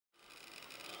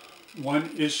One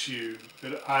issue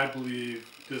that I believe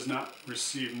does not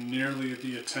receive nearly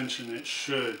the attention it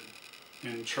should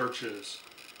in churches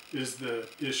is the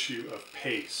issue of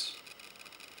pace.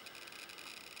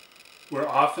 We're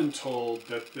often told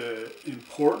that the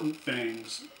important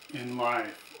things in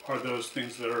life are those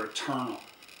things that are eternal.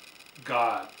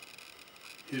 God,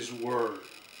 His Word,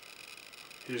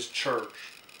 His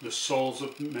church, the souls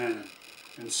of men,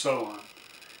 and so on.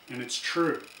 And it's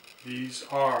true. These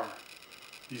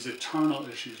eternal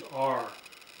issues are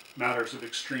matters of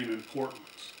extreme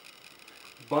importance.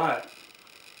 But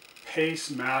pace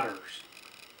matters,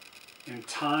 and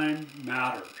time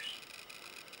matters,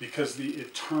 because the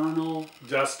eternal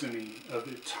destiny of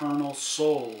eternal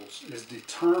souls is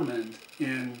determined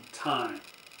in time.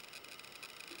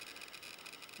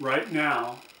 Right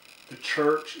now, the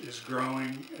church is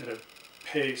growing at a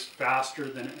pace faster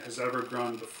than it has ever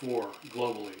grown before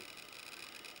globally.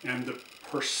 And the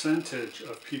percentage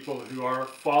of people who are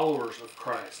followers of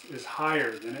Christ is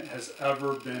higher than it has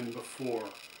ever been before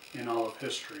in all of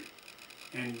history.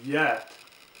 And yet,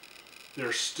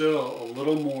 there's still a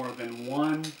little more than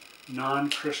one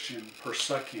non-Christian per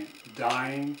second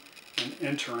dying and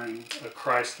entering a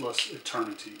Christless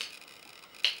eternity.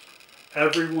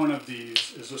 Every one of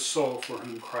these is a soul for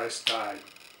whom Christ died.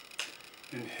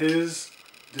 And His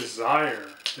desire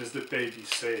is that they be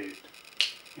saved.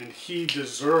 And He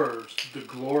deserves the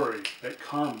glory that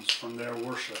comes from their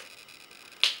worship.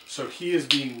 So He is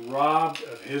being robbed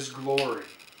of His glory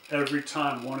every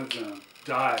time one of them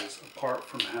dies apart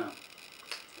from Him.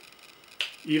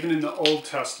 Even in the Old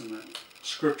Testament,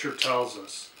 Scripture tells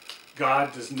us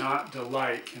God does not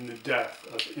delight in the death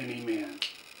of any man.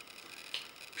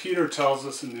 Peter tells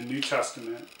us in the New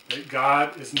Testament that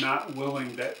God is not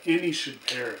willing that any should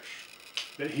perish,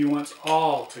 that He wants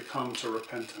all to come to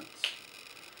repentance.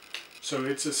 So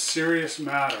it's a serious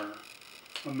matter,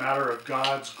 a matter of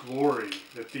God's glory,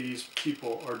 that these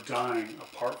people are dying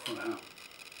apart from Him.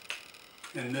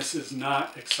 And this is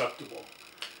not acceptable.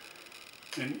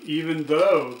 And even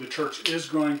though the church is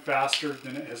growing faster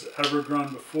than it has ever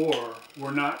grown before,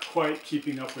 we're not quite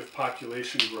keeping up with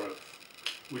population growth,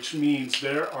 which means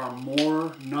there are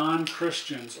more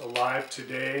non-Christians alive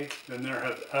today than there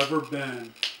have ever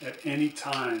been at any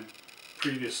time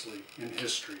previously in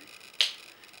history.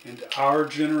 And our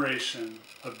generation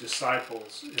of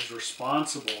disciples is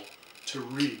responsible to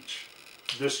reach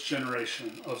this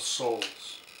generation of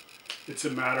souls. It's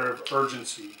a matter of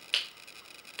urgency.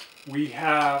 We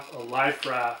have a life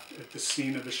raft at the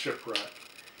scene of the shipwreck,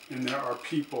 and there are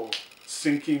people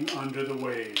sinking under the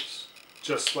waves,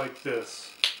 just like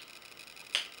this.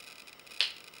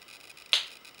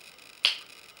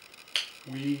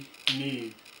 We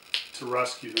need to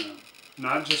rescue them,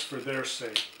 not just for their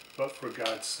sake, but for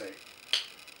God's sake.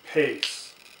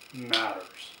 Pace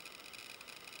matters.